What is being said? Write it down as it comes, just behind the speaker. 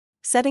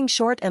Setting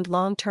short and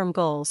long-term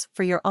goals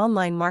for your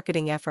online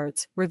marketing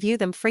efforts, review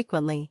them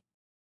frequently.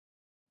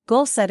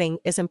 Goal setting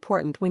is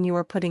important when you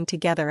are putting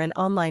together an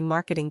online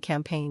marketing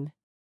campaign.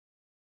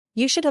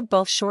 You should have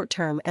both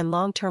short-term and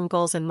long-term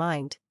goals in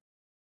mind.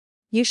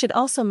 You should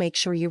also make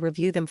sure you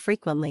review them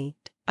frequently.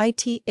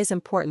 It is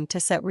important to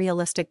set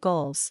realistic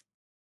goals.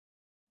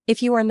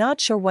 If you are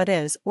not sure what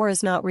is or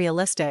is not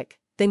realistic,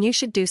 then you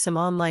should do some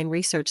online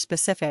research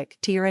specific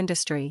to your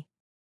industry.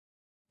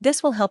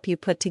 This will help you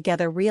put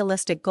together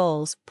realistic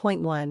goals.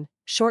 Point 1.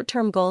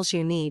 Short-term goals.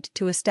 You need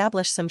to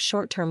establish some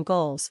short-term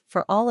goals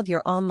for all of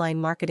your online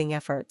marketing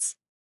efforts.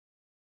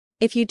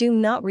 If you do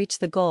not reach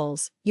the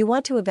goals, you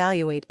want to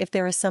evaluate if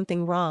there is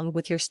something wrong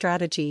with your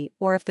strategy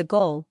or if the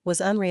goal was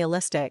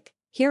unrealistic.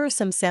 Here are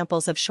some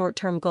samples of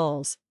short-term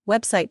goals.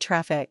 Website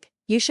traffic.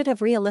 You should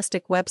have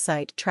realistic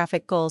website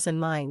traffic goals in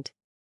mind.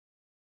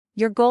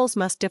 Your goals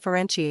must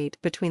differentiate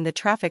between the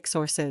traffic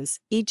sources,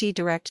 e.g.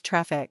 direct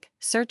traffic,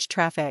 search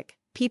traffic,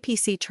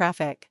 PPC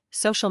traffic,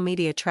 social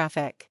media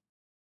traffic.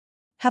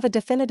 Have a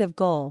definitive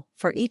goal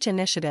for each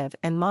initiative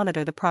and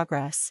monitor the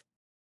progress.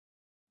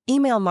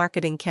 Email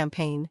marketing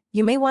campaign.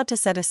 You may want to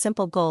set a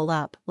simple goal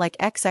up like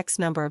XX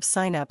number of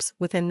signups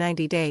within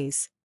 90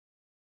 days.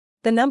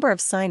 The number of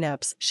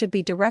signups should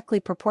be directly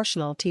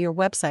proportional to your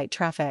website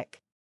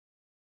traffic.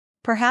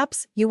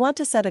 Perhaps you want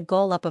to set a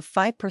goal up of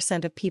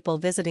 5% of people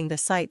visiting the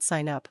site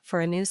sign up for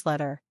a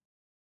newsletter.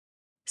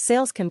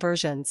 Sales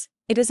conversions.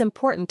 It is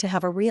important to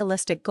have a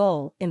realistic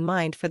goal in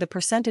mind for the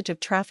percentage of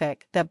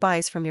traffic that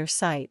buys from your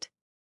site.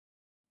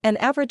 An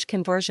average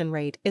conversion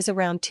rate is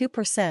around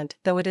 2%,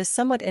 though it is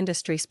somewhat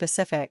industry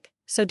specific,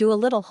 so do a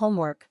little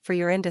homework for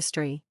your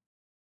industry.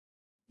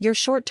 Your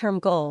short-term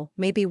goal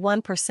may be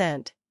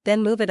 1%,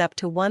 then move it up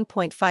to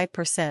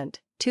 1.5%,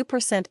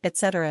 2%,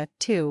 etc.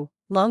 2.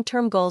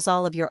 Long-term goals.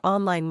 All of your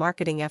online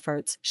marketing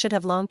efforts should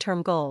have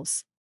long-term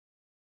goals.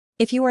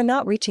 If you are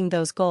not reaching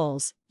those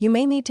goals, you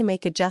may need to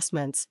make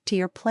adjustments to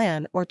your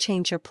plan or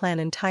change your plan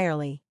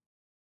entirely.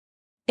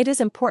 It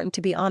is important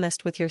to be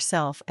honest with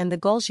yourself and the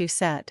goals you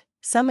set.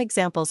 Some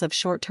examples of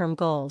short-term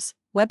goals.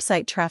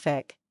 Website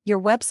traffic.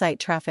 Your website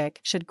traffic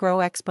should grow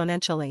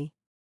exponentially.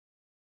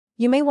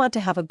 You may want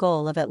to have a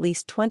goal of at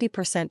least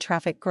 20%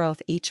 traffic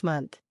growth each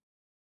month.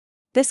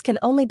 This can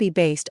only be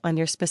based on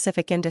your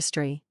specific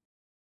industry.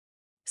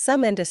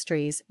 Some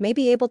industries may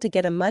be able to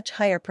get a much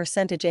higher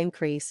percentage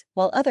increase,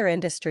 while other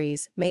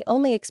industries may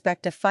only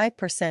expect a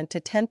 5%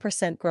 to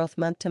 10% growth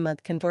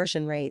month-to-month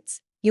conversion rates.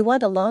 You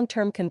want a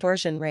long-term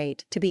conversion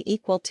rate to be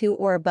equal to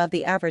or above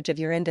the average of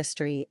your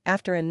industry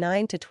after a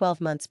 9 to 12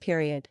 months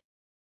period.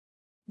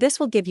 This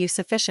will give you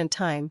sufficient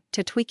time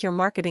to tweak your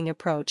marketing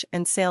approach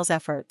and sales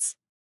efforts.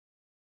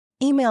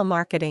 Email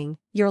marketing.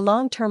 Your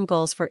long-term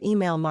goals for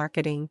email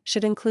marketing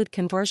should include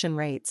conversion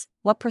rates,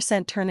 what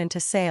percent turn into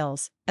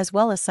sales, as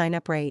well as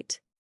sign-up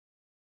rate.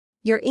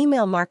 Your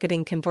email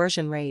marketing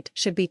conversion rate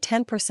should be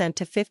 10%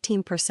 to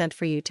 15%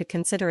 for you to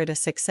consider it a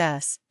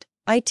success.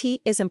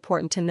 It is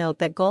important to note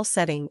that goal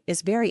setting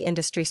is very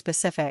industry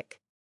specific.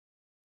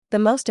 The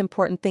most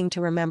important thing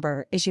to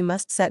remember is you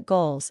must set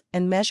goals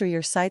and measure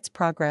your site's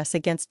progress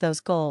against those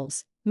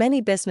goals.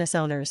 Many business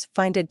owners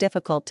find it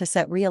difficult to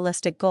set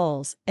realistic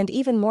goals and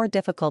even more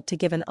difficult to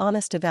give an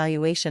honest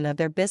evaluation of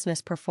their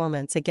business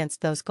performance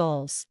against those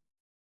goals.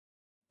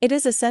 It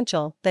is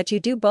essential that you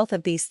do both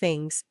of these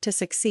things to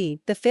succeed.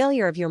 The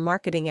failure of your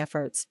marketing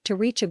efforts to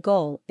reach a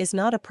goal is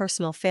not a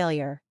personal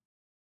failure.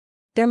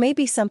 There may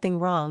be something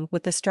wrong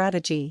with the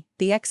strategy,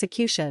 the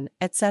execution,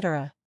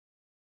 etc.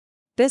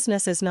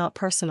 Business is not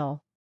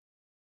personal.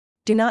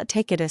 Do not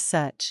take it as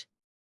such.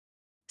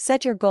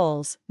 Set your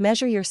goals,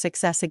 measure your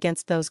success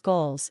against those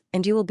goals,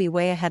 and you will be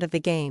way ahead of the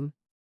game.